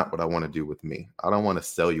 that's not what I want to do with me. I don't want to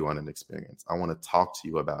sell you on an experience. I want to talk to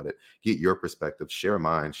you about it, get your perspective, share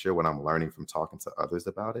mine, share what I'm learning from talking to others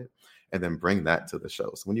about it, and then bring that to the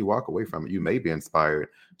show. So when you walk away from it, you may be inspired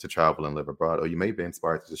to travel and live abroad, or you may be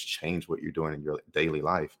inspired to just change what you're doing in your daily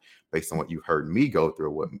life based on what you've heard me go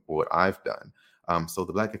through, what I've done. So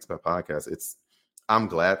the Black Expat Podcast, I'm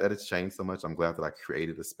glad that it's changed so much. I'm glad that I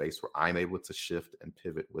created a space where I'm able to shift and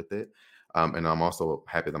pivot with it. And I'm also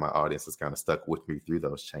happy that my audience has kind of stuck with me through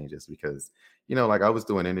those changes, because, like I was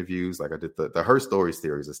doing interviews, like I did the Her Story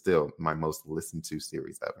series is still my most listened to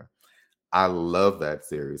series ever. I love that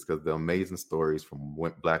series because the amazing stories from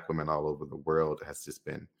Black women all over the world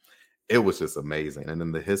it was just amazing. And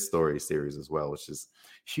then the His Story series as well, which is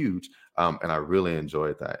huge. And I really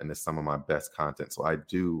enjoyed that. And it's some of my best content. So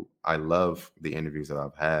I love the interviews that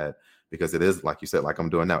I've had, because it is, like you said, like I'm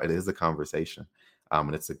doing now, it is a conversation.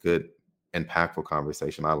 And it's a good, impactful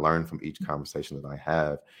conversation. I learn from each conversation that I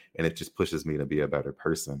have, and it just pushes me to be a better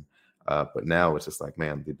person. But now it's just like,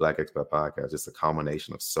 man, the Black Expat Podcast is a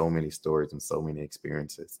combination of so many stories and so many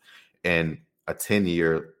experiences, and a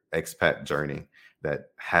 10-year expat journey that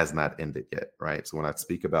has not ended yet, right? So when I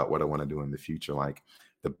speak about what I want to do in the future, like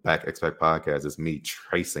the Black Expat podcast is me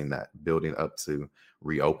tracing that, building up to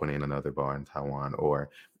reopening another bar in Taiwan, or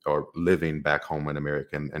living back home in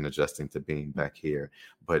America and adjusting to being back here.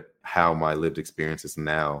 But how my lived experiences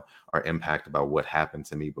now are impacted by what happened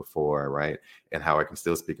to me before, right? And how I can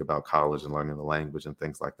still speak about college and learning the language and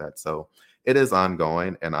things like that. So it is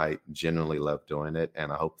ongoing, and I genuinely love doing it.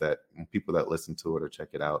 And I hope that people that listen to it or check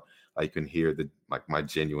it out, you can hear my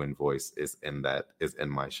genuine voice is in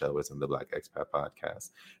my show, is in the Black Expat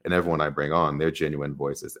podcast. And everyone I bring on, their genuine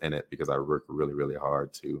voice is in it, because I work really, really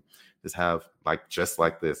hard to just have just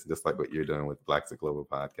like what you're doing with Blacks at Global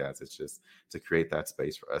podcast. It's just to create that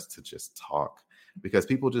space for us to just talk, because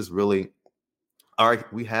people just really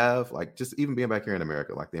we have just even being back here in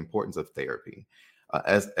America, the importance of therapy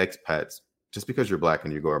as expats. Just because you're Black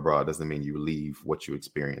and you go abroad doesn't mean you leave what you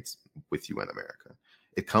experience with you in America.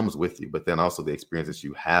 It comes with you, but then also the experiences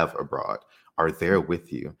you have abroad are there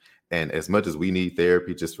with you. And as much as we need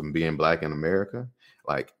therapy just from being Black in America,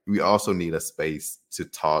 we also need a space to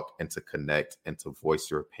talk and to connect and to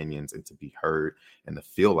voice your opinions and to be heard and to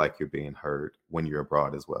feel like you're being heard when you're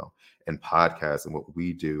abroad as well. And podcasts and what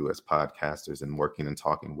we do as podcasters and working and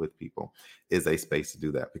talking with people is a space to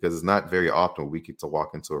do that, because it's not very often we get to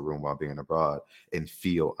walk into a room while being abroad and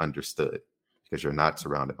feel understood, because you're not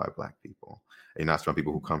surrounded by Black people. You're not surrounded by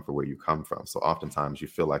people who come from where you come from. So oftentimes you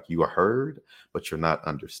feel like you are heard, but you're not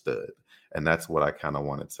understood. And that's what I kind of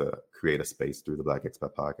wanted to create a space through the Black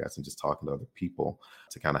Expat podcast and just talking to other people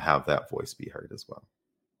to kind of have that voice be heard as well.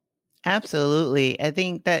 Absolutely. I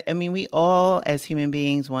think that, we all as human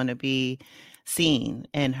beings want to be seen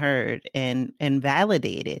and heard and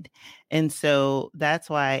validated. And so that's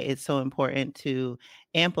why it's so important to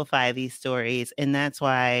amplify these stories. And that's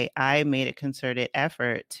why I made a concerted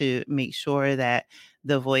effort to make sure that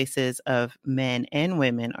the voices of men and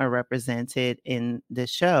women are represented in the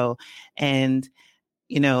show. And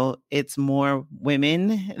it's more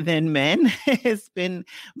women than men. It's been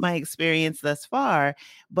my experience thus far,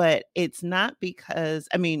 but it's not because,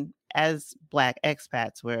 as Black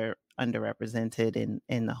expats, we're underrepresented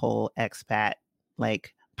in the whole expat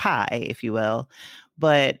pie, if you will.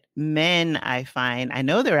 But men, I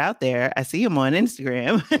know they're out there. I see them on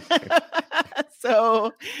Instagram.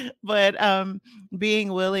 So, but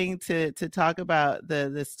being willing to talk about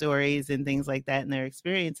the stories and things like that and their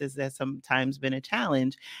experiences, that's sometimes been a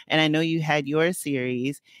challenge. And I know you had your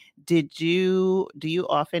series. Do you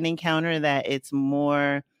often encounter that it's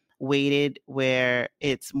more weighted where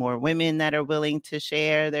it's more women that are willing to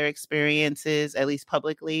share their experiences, at least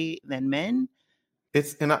publicly, than men?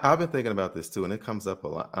 And I've been thinking about this too, and it comes up a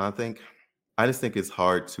lot. I just think it's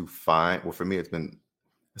hard to find. Well, for me, it's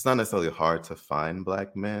not necessarily hard to find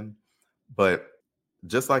Black men, but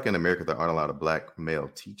just like in America, there aren't a lot of Black male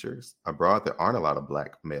teachers. Abroad, there aren't a lot of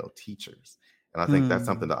Black male teachers. And I think that's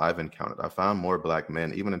something that I've encountered. I found more Black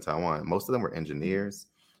men, even in Taiwan. Most of them were engineers.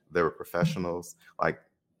 They were professionals.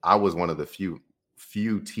 I was one of the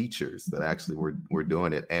few teachers that actually were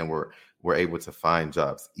doing it and were able to find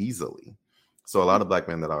jobs easily. So a lot of Black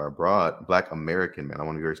men that are abroad, Black American men, I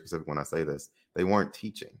want to be very specific when I say this, they weren't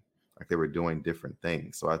teaching. They were doing different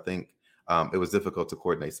things. So I think it was difficult to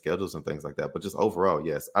coordinate schedules and things like that. But just overall,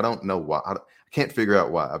 yes, I don't know why. I can't figure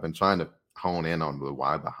out why. I've been trying to hone in on the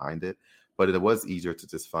why behind it. But it was easier to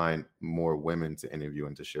just find more women to interview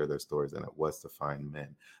and to share their stories than it was to find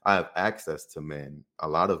men. I have access to men, a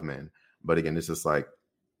lot of men. But again, it's just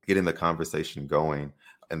getting the conversation going.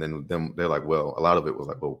 And then they're like, well, a lot of it was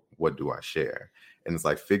well, what do I share? And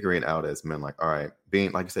it's figuring out as men, all right,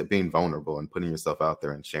 being, like you said, being vulnerable and putting yourself out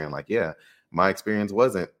there and sharing, yeah, my experience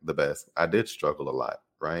wasn't the best. I did struggle a lot,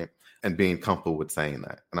 right? And being comfortable with saying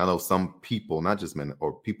that. And I know some people, not just men,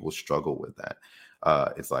 or people struggle with that.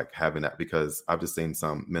 It's having that, because I've just seen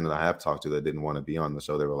some men that I have talked to that didn't want to be on the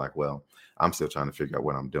show. They were like, well, I'm still trying to figure out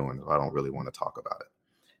what I'm doing. I don't really want to talk about it.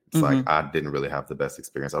 It's I didn't really have the best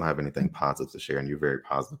experience. I don't have anything positive to share. And you're a very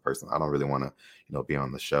positive person. I don't really want to, be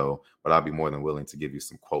on the show, but I'll be more than willing to give you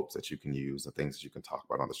some quotes that you can use and things that you can talk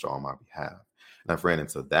about on the show on my behalf. And I've ran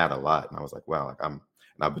into that a lot. And I was like, wow,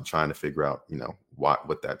 I've been trying to figure out,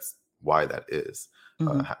 why that is,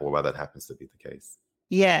 or why that happens to be the case.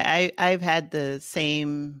 Yeah, I've had the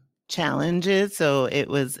same challenges. So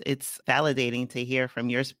it's validating to hear from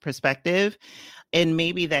your perspective. And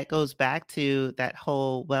maybe that goes back to that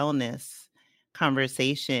whole wellness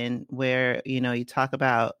conversation where, you talk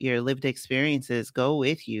about your lived experiences go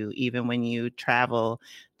with you, even when you travel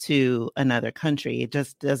to another country. It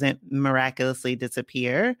just doesn't miraculously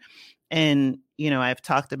disappear. And, I've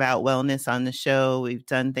talked about wellness on the show. We've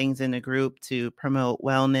done things in the group to promote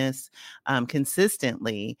wellness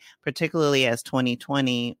consistently, particularly as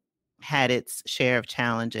 2020 had its share of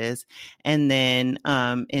challenges. And then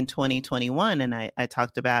in 2021, and I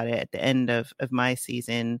talked about it at the end of my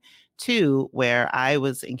season 2, where I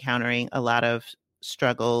was encountering a lot of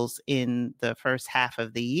struggles in the first half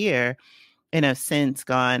of the year, and have since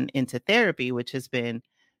gone into therapy, which has been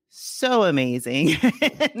so amazing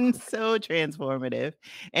and so transformative.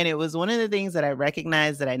 And it was one of the things that I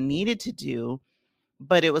recognized that I needed to do,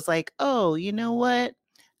 but it was like, oh, you know what?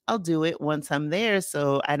 I'll do it once I'm there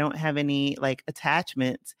so I don't have any like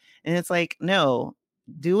attachments. And it's like, no,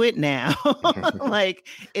 do it now. Like,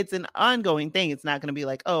 it's an ongoing thing. It's not going to be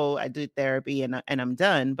like, oh, I did therapy and I'm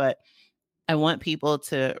done. But I want people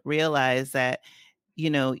to realize that,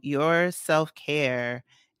 your self-care,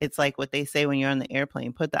 it's like what they say when you're on the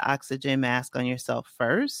airplane, put the oxygen mask on yourself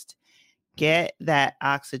first, get that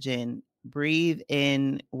oxygen, breathe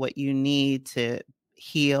in what you need to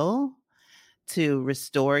heal, to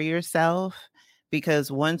restore yourself.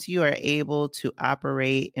 Because once you are able to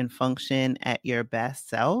operate and function at your best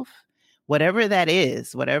self, whatever that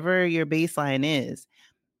is, whatever your baseline is,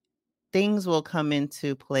 things will come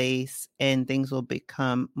into place and things will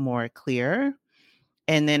become more clear.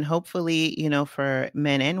 And then hopefully, for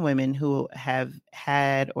men and women who have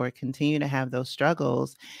had or continue to have those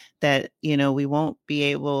struggles, that, we won't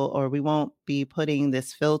be putting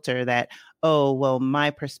this filter that, oh, well, my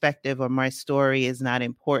perspective or my story is not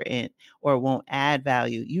important or won't add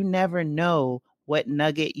value. You never know what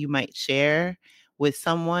nugget you might share with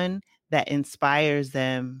someone that inspires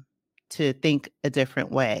them to think a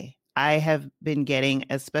different way. I have been getting,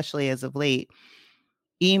 especially as of late,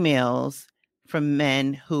 emails from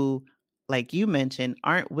men who, like you mentioned,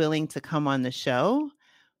 aren't willing to come on the show,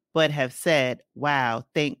 but have said, wow,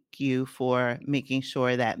 thank you for making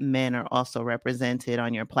sure that men are also represented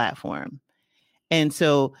on your platform. And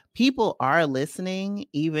so people are listening,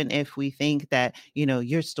 even if we think that,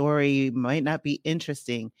 your story might not be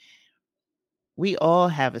interesting. We all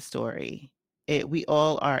have a story. We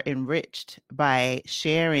all are enriched by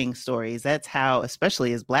sharing stories. That's how,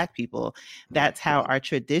 especially as Black people, that's how our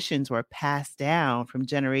traditions were passed down from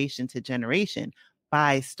generation to generation,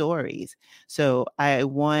 by stories. So I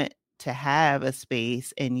want to have a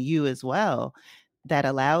space, and you as well, that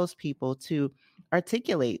allows people to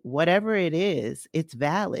articulate whatever it is. It's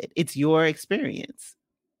valid. It's your experience.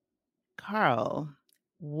 Carl,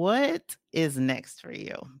 what is next for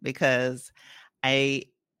you? Because I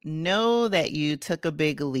know that you took a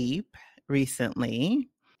big leap recently,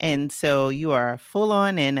 and so you are full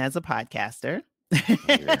on in as a podcaster,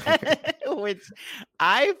 which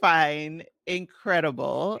I find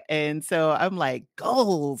incredible. And so I'm like,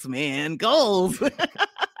 goals, man, goals.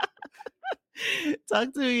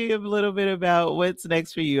 Talk to me a little bit about what's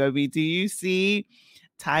next for you. I mean, do you see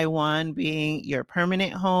Taiwan being your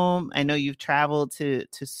permanent home? I know you've traveled to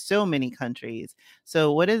so many countries.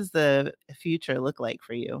 So what does the future look like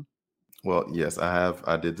for you? Well, yes, I have.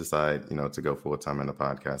 I did decide, to go full time into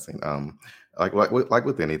podcasting. Like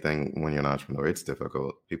with anything, when you're an entrepreneur, it's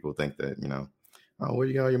difficult. People think that, oh, where do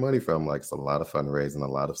you get all your money from? Like, it's a lot of fundraising, a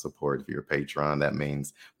lot of support. If you're a patron, that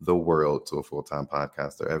means the world to a full-time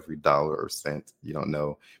podcaster. Every dollar or cent, you don't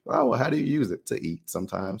know. Oh, well, how do you use it? To eat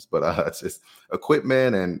sometimes, but it's just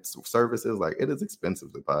equipment and services. Like, it is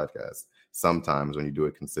expensive to podcast sometimes when you do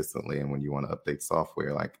it consistently, and when you want to update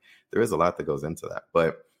software. Like, there is a lot that goes into that.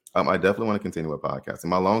 But I definitely want to continue with podcasting.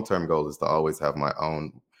 My long-term goal is to always have my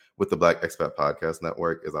own, with the Black Expat Podcast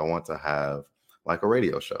Network, is I want to have like a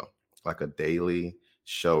radio show, like a daily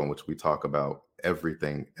show in which we talk about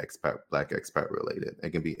everything Black expat related. It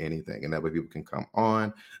can be anything. And that way people can come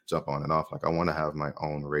on, jump on and off. Like, I want to have my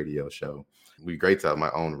own radio show. It'd be great to have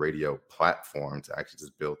my own radio platform to actually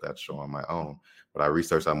just build that show on my own. But I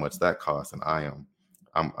researched how much that costs, and I'm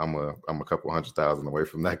a couple $100,000 away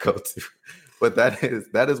from that goal too. But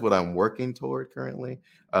that is what I'm working toward currently.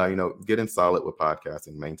 Getting solid with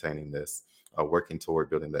podcasting, maintaining this, working toward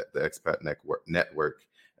building the expat network,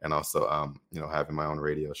 and also having my own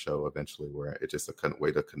radio show eventually, where it's just a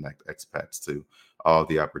way to connect expats to all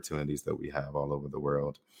the opportunities that we have all over the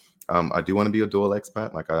world. I do want to be a dual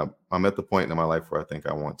expat. Like, I'm at the point in my life where I think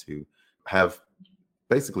I want to have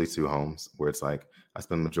basically 2 homes, where it's like I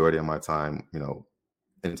spend the majority of my time,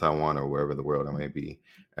 in Taiwan or wherever the world I may be.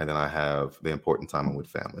 And then I have the important time I'm with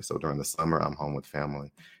family. So during the summer, I'm home with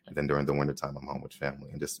family. And then during the wintertime, I'm home with family.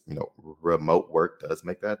 And just, remote work does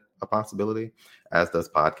make that a possibility, as does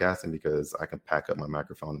podcasting, because I can pack up my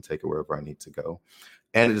microphone and take it wherever I need to go.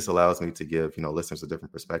 And it just allows me to give, listeners a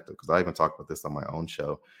different perspective. Because I even talked about this on my own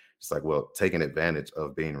show. It's like, well, taking advantage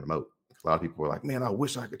of being remote. A lot of people were like, man, I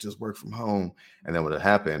wish I could just work from home. And then when it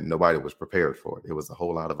happened, nobody was prepared for it. It was a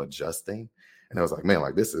whole lot of adjusting. And I was like, man,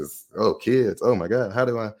 like this is, kids. Oh my God, how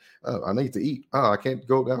do I need to eat. Oh, I can't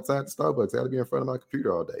go outside to Starbucks. I got to be in front of my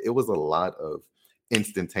computer all day. It was a lot of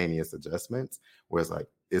instantaneous adjustments where it's like,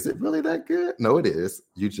 is it really that good? No, it is.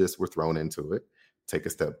 You just were thrown into it. Take a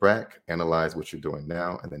step back, analyze what you're doing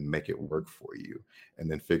now, and then make it work for you. And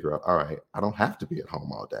then figure out, all right, I don't have to be at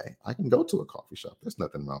home all day. I can go to a coffee shop. There's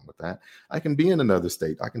nothing wrong with that. I can be in another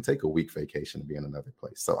state. I can take a week vacation and be in another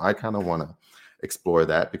place. So I kind of want to explore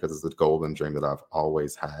that because it's a golden dream that I've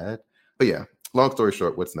always had. But yeah, long story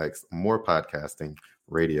short, what's next? More podcasting,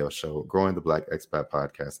 radio show, growing the Black Expat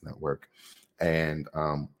Podcast Network, and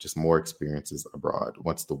just more experiences abroad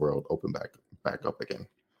once the world opened back up again.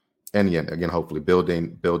 And again, hopefully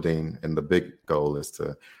building, and the big goal is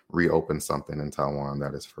to reopen something in Taiwan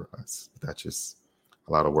that is for us. That's just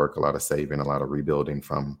a lot of work, a lot of saving, a lot of rebuilding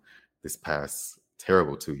from this past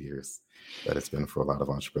terrible 2 years that it's been for a lot of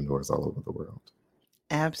entrepreneurs all over the world.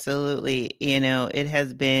 Absolutely. It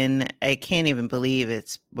has been, I can't even believe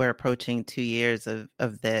we're approaching 2 years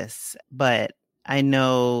of this, but I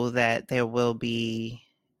know that there will be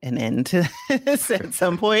an end to this at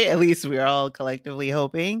some point. At least we're all collectively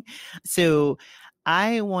hoping. So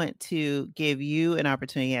I want to give you an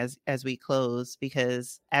opportunity as we close,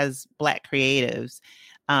 because as Black creatives,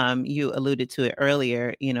 you alluded to it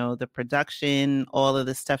earlier, the production, all of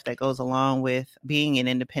the stuff that goes along with being an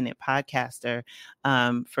independent podcaster,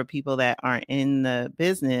 for people that aren't in the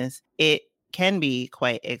business, it can be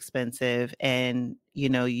quite expensive. And,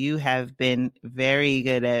 you have been very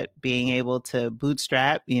good at being able to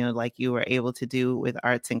bootstrap, like you were able to do with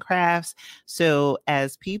arts and crafts. So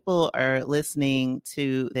as people are listening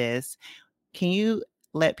to this, can you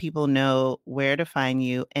let people know where to find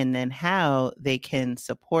you and then how they can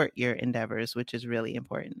support your endeavors, which is really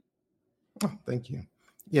important? Oh, thank you.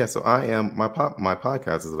 Yeah, so I am my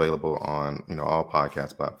podcast is available on all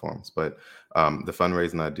podcast platforms, but the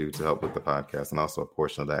fundraising I do to help with the podcast, and also a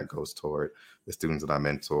portion of that goes toward the students that I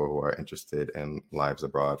mentor who are interested in lives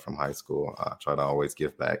abroad from high school. I try to always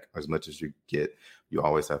give back. As much as you get, you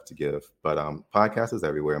always have to give. But podcast is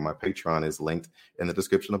everywhere. My Patreon is linked in the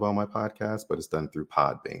description of all my podcasts, but it's done through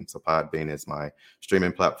Podbean. So Podbean is my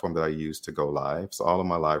streaming platform that I use to go live. So all of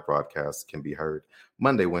my live broadcasts can be heard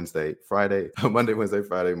Monday, Wednesday, Friday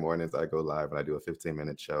mornings. I go live and I do a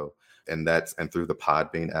 15-minute show. And through the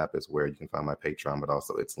Podbean app is where you can find my Patreon, but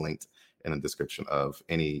also it's linked in the description of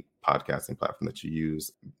any podcasting platform that you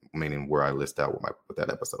use, meaning where I list out what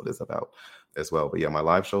that episode is about as well. But yeah, my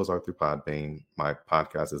live shows are through Podbean. My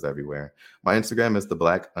podcast is everywhere. My Instagram is the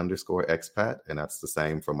Black_expat, and that's the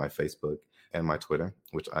same for my Facebook and my Twitter,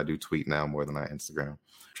 which I do tweet now more than I Instagram.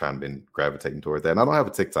 Trying to been gravitating toward that. And I don't have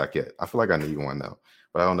a TikTok yet. I feel like I need one though,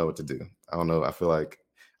 but I don't know what to do. I don't know. I feel like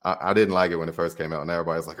I didn't like it when it first came out, and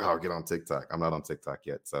everybody's like, oh, get on TikTok. I'm not on TikTok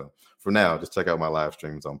yet. So for now, just check out my live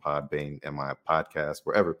streams on Podbean and my podcast,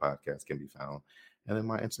 wherever podcasts can be found, and then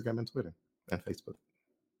my Instagram and Twitter and Facebook.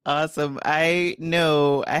 Awesome. I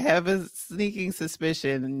know I have a sneaking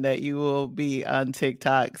suspicion that you will be on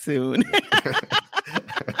TikTok soon.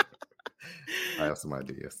 I have some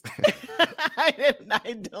ideas.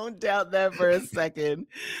 I don't doubt that for a second.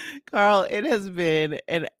 Carl, it has been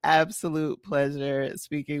an absolute pleasure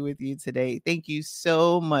speaking with you today. Thank you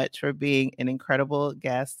so much for being an incredible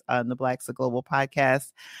guest on the Blacks Are Global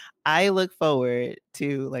podcast. I look forward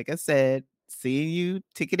to, like I said, seeing you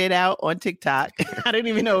ticketed out on TikTok. I don't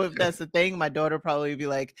even know if that's a thing. My daughter probably be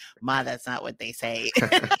like, Ma, that's not what they say.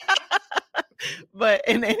 But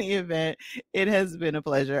in any event, it has been a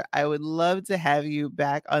pleasure. I would love to have you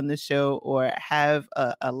back on the show or have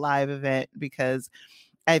a live event, because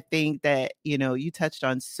I think that, you touched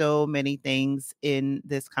on so many things in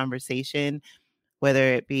this conversation,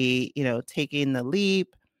 whether it be, taking the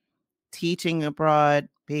leap, teaching abroad,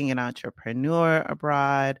 being an entrepreneur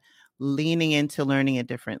abroad, leaning into learning a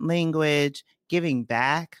different language, giving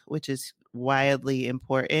back, which is wildly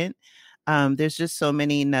important. There's just so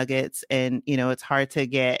many nuggets, and, it's hard to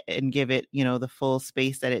get and give it, the full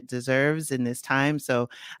space that it deserves in this time. So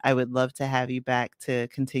I would love to have you back to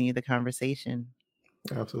continue the conversation.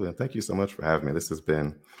 Absolutely. Thank you so much for having me. This has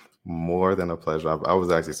been more than a pleasure. I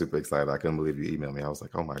was actually super excited. I couldn't believe you emailed me. I was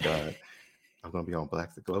like, oh my God. I'm gonna be on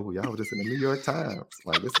Black to Global. Y'all were just in the New York Times.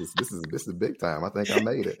 Like this is big time. I think I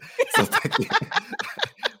made it. So thank you.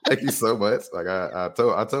 Thank you so much. Like I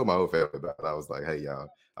told my whole family about it. I was like, hey y'all,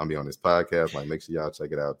 I'm be on this podcast. Like make sure y'all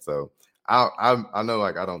check it out. So I know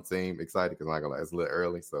like I don't seem excited because like it's a little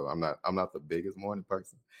early. So I'm not the biggest morning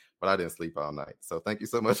person, but I didn't sleep all night. So thank you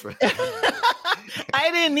so much for I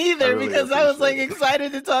didn't either because I was like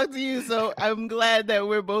excited to talk to you. So I'm glad that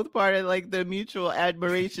we're both part of like the Mutual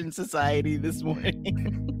Admiration Society this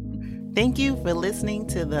morning. Thank you for listening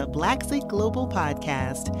to the Blacksit Global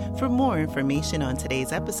Podcast. For more information on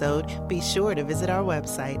today's episode, be sure to visit our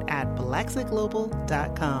website at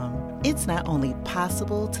blacksitglobal.com. It's not only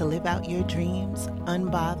possible to live out your dreams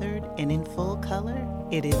unbothered and in full color,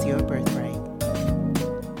 it is your birthright.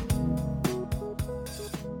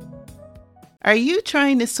 Are you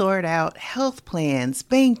trying to sort out health plans,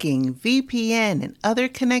 banking, VPN, and other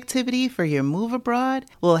connectivity for your move abroad?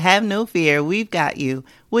 Well, have no fear, we've got you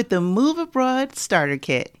with the Move Abroad Starter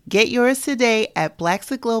Kit. Get yours today at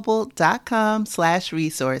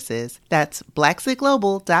blacksitglobal.com/resources. That's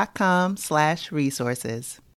blacksitglobal.com/resources.